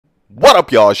What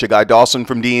up, y'all? It's your guy Dawson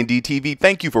from D&D TV.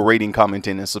 Thank you for rating,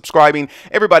 commenting, and subscribing.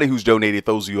 Everybody who's donated,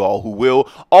 those of you all who will.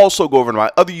 Also, go over to my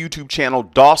other YouTube channel,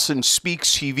 Dawson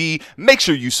Speaks TV. Make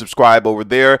sure you subscribe over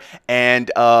there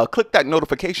and click that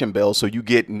notification bell so you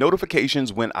get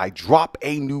notifications when I drop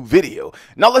a new video.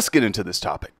 Now, let's get into this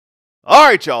topic. All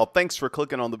right, y'all, thanks for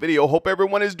clicking on the video. Hope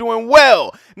everyone is doing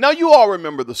well. Now, you all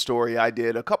remember the story I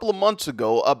did a couple of months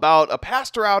ago about a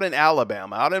pastor out in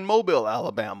Alabama, out in Mobile,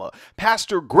 Alabama,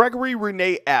 Pastor Gregory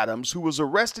Renee Adams, who was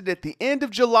arrested at the end of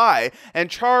July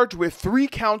and charged with 3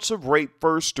 counts of rape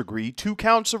first degree, 2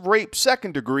 counts of rape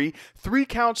second degree, 3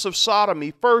 counts of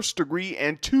sodomy first degree,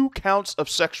 and 2 counts of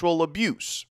sexual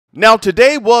abuse. Now,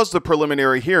 today was the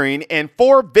preliminary hearing, and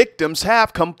 4 victims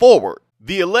have come forward.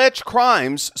 The alleged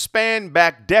crimes span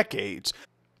back decades.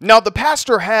 Now, the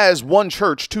pastor has one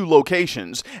church, 2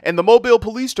 locations, and the Mobile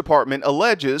Police Department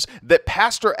alleges that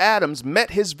Pastor Adams met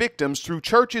his victims through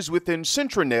churches within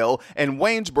Centinel and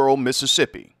Waynesboro,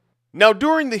 Mississippi. Now,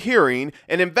 during the hearing,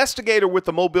 an investigator with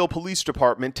the Mobile Police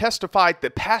Department testified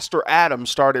that Pastor Adams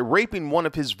started raping one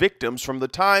of his victims from the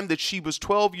time that she was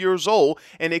 12 years old,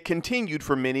 and it continued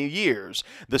for many years.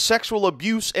 The sexual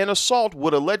abuse and assault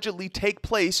would allegedly take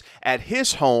place at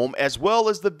his home as well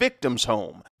as the victim's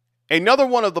home. Another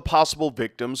one of the possible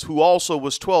victims, who also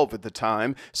was 12 at the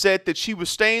time, said that she was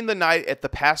staying the night at the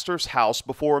pastor's house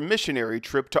before a missionary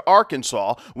trip to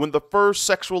Arkansas when the first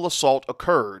sexual assault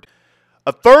occurred.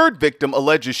 A third victim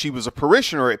alleges she was a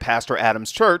parishioner at Pastor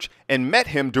Adams' church and met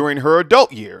him during her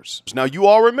adult years. Now, you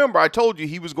all remember I told you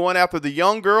he was going after the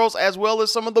young girls as well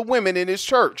as some of the women in his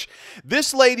church.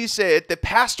 This lady said that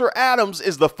Pastor Adams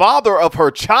is the father of her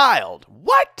child.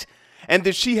 What? And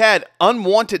that she had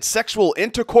unwanted sexual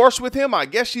intercourse with him? I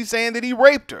guess she's saying that he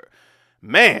raped her.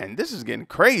 Man, this is getting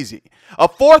crazy. A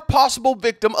fourth possible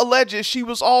victim alleges she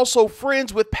was also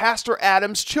friends with Pastor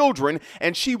Adams' children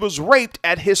and she was raped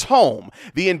at his home.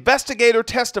 The investigator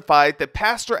testified that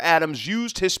Pastor Adams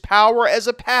used his power as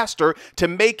a pastor to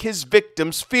make his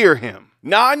victims fear him.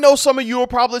 Now, I know some of you are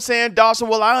probably saying, Dawson,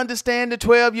 well, I understand the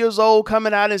 12 years old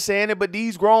coming out and saying it, but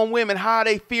these grown women, how are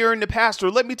they fearing the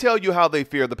pastor? Let me tell you how they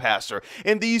fear the pastor.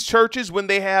 In these churches, when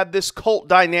they have this cult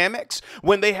dynamics,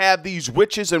 when they have these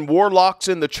witches and warlocks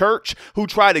in the church who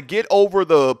try to get over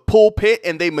the pulpit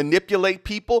and they manipulate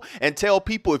people and tell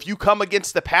people, if you come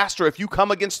against the pastor, if you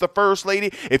come against the first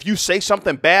lady, if you say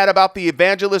something bad about the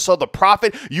evangelist or the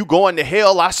prophet, you going to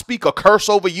hell. I speak a curse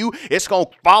over you. It's going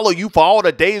to follow you for all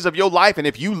the days of your life. And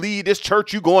if you leave this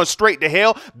church, you going straight to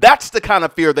hell. That's the kind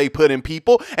of fear they put in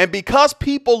people. And because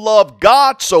people love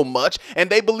God so much and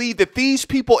they believe that these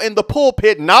people in the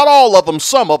pulpit, not all of them,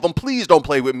 some of them, please don't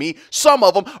play with me, some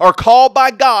of them are called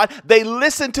by God. They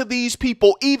listen to these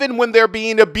people even when they're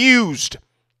being abused.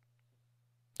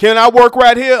 Can I work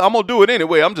right here? I'm going to do it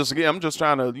anyway. I'm just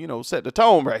trying to, set the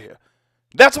tone right here.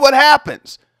 That's what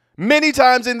happens. Many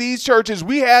times in these churches,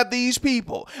 we have these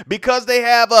people because they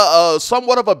have a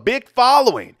somewhat of a big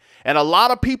following. And a lot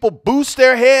of people boost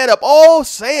their head up. Oh,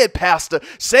 say it, pastor.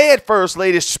 Say it, first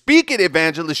lady. Speak it,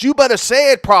 evangelist. You better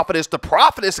say it, prophetess. The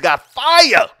prophetess got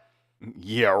fire.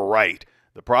 Yeah, right.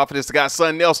 The prophetess got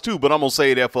something else too, but I'm going to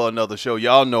say that for another show.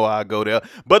 Y'all know how I go there.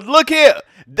 But look here.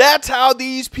 That's how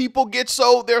these people get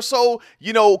they're so,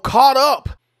 caught up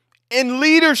in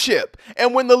leadership.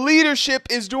 And when the leadership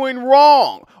is doing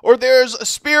wrong, or there's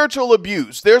spiritual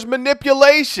abuse, there's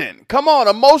manipulation, come on,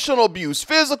 emotional abuse,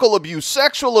 physical abuse,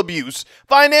 sexual abuse,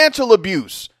 financial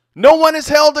abuse, no one is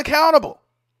held accountable.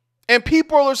 And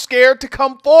people are scared to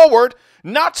come forward.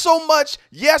 Not so much,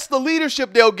 yes, the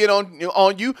leadership, they'll get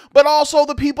on you, but also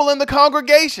the people in the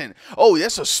congregation. Oh,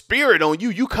 there's a spirit on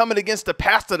you. You coming against the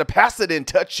pastor didn't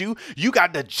touch you. You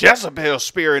got the Jezebel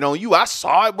spirit on you. I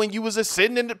saw it when you was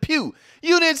sitting in the pew.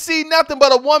 You didn't see nothing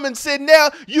but a woman sitting there.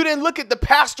 You didn't look at the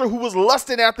pastor who was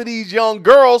lusting after these young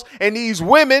girls and these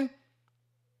women.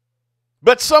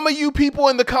 But some of you people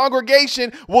in the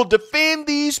congregation will defend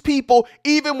these people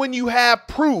even when you have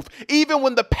proof. Even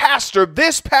when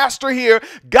this pastor here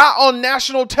got on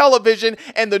national television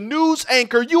and the news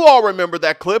anchor, you all remember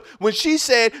that clip, when she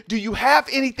said, do you have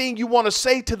anything you want to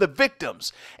say to the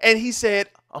victims? And he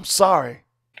said, I'm sorry.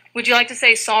 Would you like to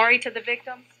say sorry to the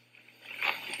victims?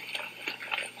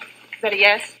 Is that a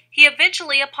yes? He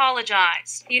eventually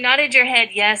apologized. You nodded your head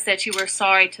yes that you were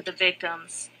sorry to the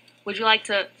victims. Would you like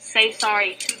to say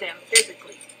sorry to them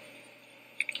physically?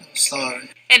 I'm sorry.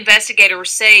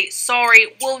 Investigators say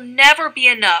sorry will never be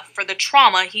enough for the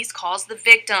trauma he's caused the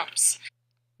victims.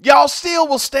 Y'all still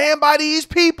will stand by these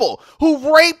people who've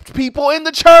raped people in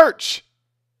the church.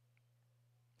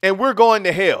 And we're going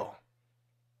to hell.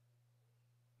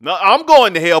 No, I'm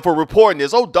going to hell for reporting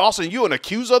this. Oh, Dawson, you an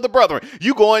accuser of the brethren.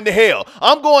 You going to hell.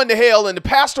 I'm going to hell, and the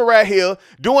pastor right here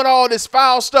doing all this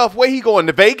foul stuff. Where he going,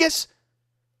 to Vegas?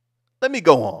 Let me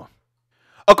go on.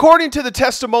 According to the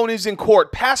testimonies in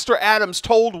court, Pastor Adams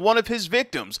told one of his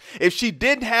victims if she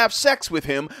didn't have sex with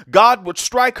him, God would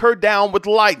strike her down with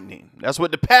lightning. That's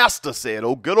what the pastor said.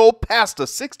 Oh, good old pastor,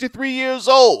 63 years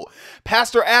old.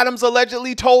 Pastor Adams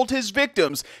allegedly told his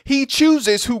victims he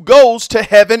chooses who goes to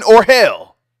heaven or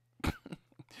hell.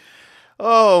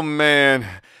 Oh, man.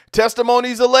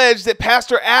 Testimonies allege that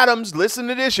Pastor Adams, listen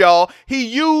to this, y'all, he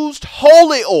used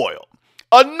holy oil,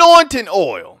 anointing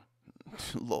oil.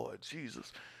 Lord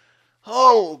Jesus.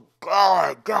 Oh,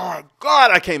 God,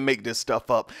 I can't make this stuff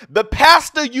up. The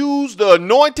pastor used the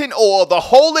anointing oil, the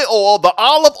holy oil, the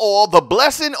olive oil, the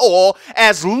blessing oil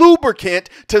as lubricant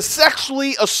to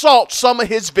sexually assault some of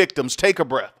his victims. Take a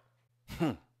breath.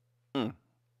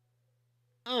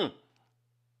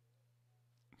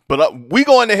 But we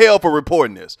going to hell for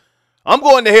reporting this. I'm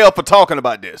going to hell for talking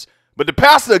about this. But the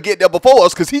pastor will get there before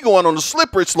us because he going on the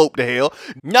slippery slope to hell.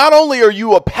 Not only are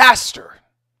you a pastor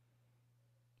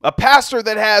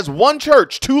that has one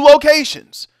church, 2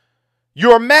 locations,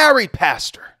 you're a married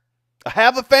pastor,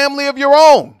 have a family of your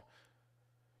own.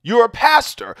 You're a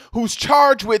pastor who's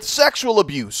charged with sexual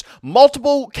abuse,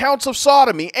 multiple counts of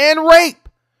sodomy, and rape.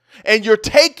 And you're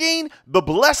taking the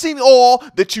blessing oil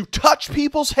that you touch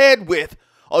people's head with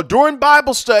during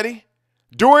Bible study,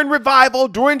 during revival,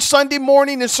 during Sunday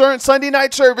morning and Sunday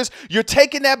night service. You're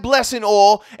taking that blessing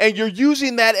oil and you're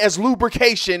using that as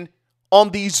lubrication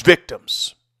on these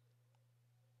victims.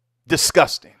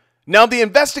 Disgusting. Now, the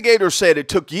investigator said it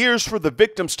took years for the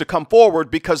victims to come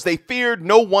forward because they feared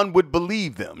no one would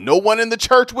believe them. No one in the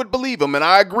church would believe them, and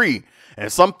I agree.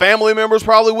 And some family members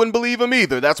probably wouldn't believe them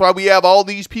either. That's why we have all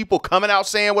these people coming out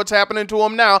saying what's happening to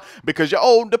them now, because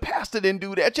the pastor didn't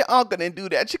do that, your uncle didn't do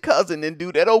that, your cousin didn't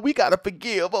do that. Oh, we got to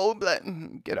forgive. Oh,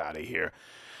 get out of here.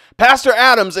 Pastor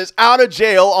Adams is out of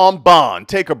jail on bond.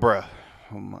 Take a breath.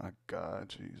 Oh, my God,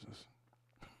 Jesus.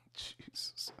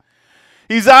 Jesus.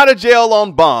 He's out of jail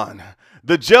on bond.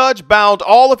 The judge bound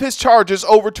all of his charges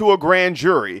over to a grand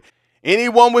jury.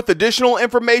 Anyone with additional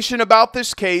information about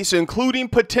this case, including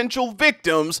potential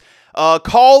victims,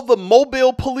 call the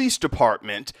Mobile Police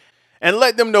Department and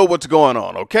let them know what's going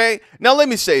on, okay? Now, let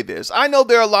me say this. I know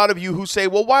there are a lot of you who say,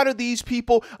 well, why do these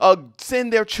people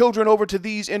send their children over to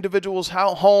these individuals'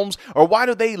 homes? Or why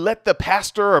do they let the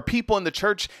pastor or people in the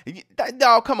church?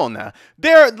 No, come on now.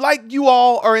 They're like you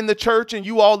all are in the church and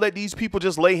you all let these people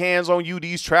just lay hands on you,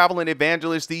 these traveling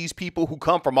evangelists, these people who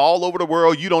come from all over the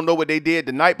world. You don't know what they did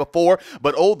the night before,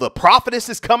 but oh, the prophetess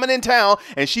is coming in town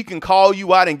and she can call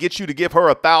you out and get you to give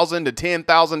her $1,000 to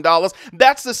 $10,000.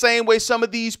 That's the same way some of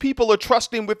these people are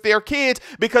trusting with their kids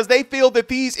because they feel that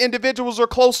these individuals are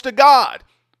close to God.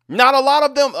 Not a lot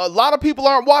of them. A lot of people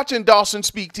aren't watching Dawson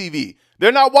Speak TV.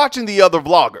 They're not watching the other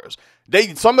vloggers.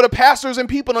 Some of the pastors and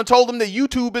people have told them that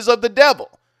YouTube is of the devil.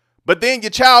 But then your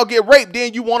child get raped,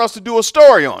 then you want us to do a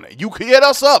story on it. You hit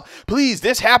us up. Please,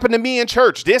 this happened to me in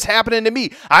church. This happening to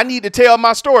me. I need to tell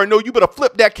my story. No, you better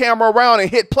flip that camera around and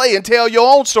hit play and tell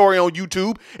your own story on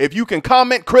YouTube. If you can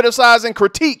comment, criticize, and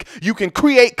critique, you can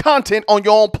create content on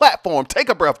your own platform. Take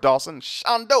a breath, Dawson.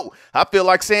 Shondo. I feel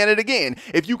like saying it again.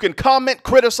 If you can comment,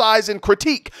 criticize, and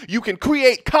critique, you can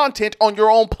create content on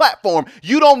your own platform.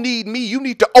 You don't need me. You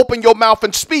need to open your mouth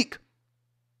and speak.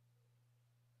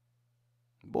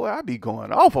 Boy, I be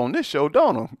going off on this show,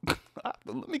 don't I?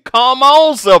 Let me calm my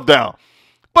own self down.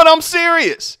 But I'm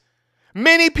serious.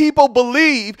 Many people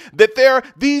believe that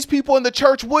these people in the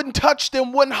church wouldn't touch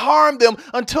them, wouldn't harm them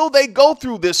until they go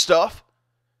through this stuff.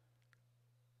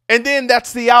 And then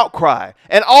that's the outcry.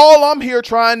 And all I'm here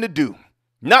trying to do,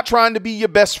 not trying to be your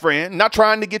best friend, not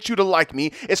trying to get you to like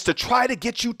me, is to try to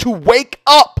get you to wake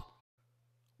up.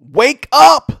 Wake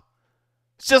up.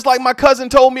 It's just like my cousin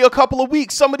told me a couple of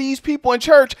weeks. Some of these people in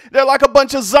church, they're like a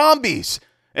bunch of zombies.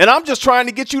 And I'm just trying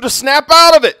to get you to snap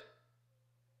out of it.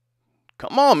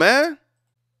 Come on, man.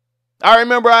 I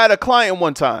remember I had a client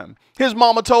one time. His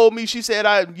mama told me, she said,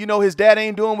 his dad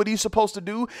ain't doing what he's supposed to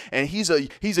do. And he's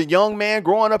a young man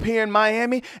growing up here in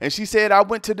Miami. And she said, I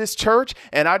went to this church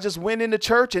and I just went into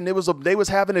church and they was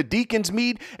having a deacons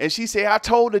meet. And she said, I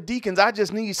told the deacons, I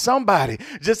just need somebody,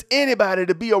 just anybody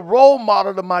to be a role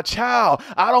model to my child.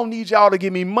 I don't need y'all to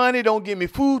give me money. Don't give me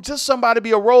food. Just somebody to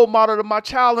be a role model to my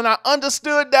child. And I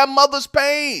understood that mother's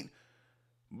pain.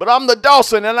 But I'm the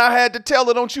Dawson and I had to tell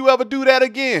her, don't you ever do that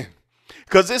again.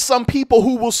 Because there's some people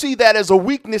who will see that as a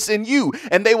weakness in you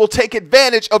and they will take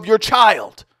advantage of your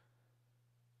child.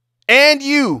 And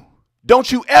you,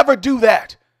 don't you ever do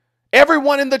that.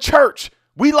 Everyone in the church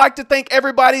We like to think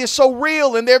everybody is so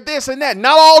real and they're this and that.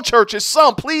 Not all churches,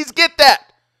 some. Please get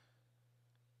that.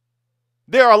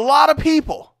 There are a lot of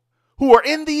people who are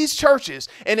in these churches,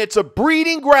 and it's a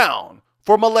breeding ground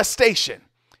for molestation.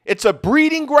 It's a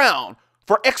breeding ground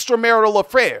for extramarital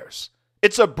affairs.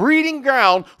 It's a breeding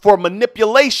ground for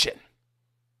manipulation.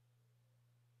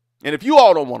 And if you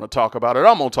all don't want to talk about it,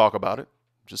 I'm going to talk about it.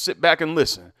 Just sit back and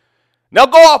listen. Now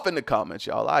go off in the comments,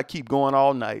 y'all. I keep going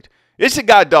all night. It's your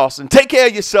guy, Dawson. Take care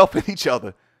of yourself and each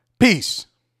other. Peace.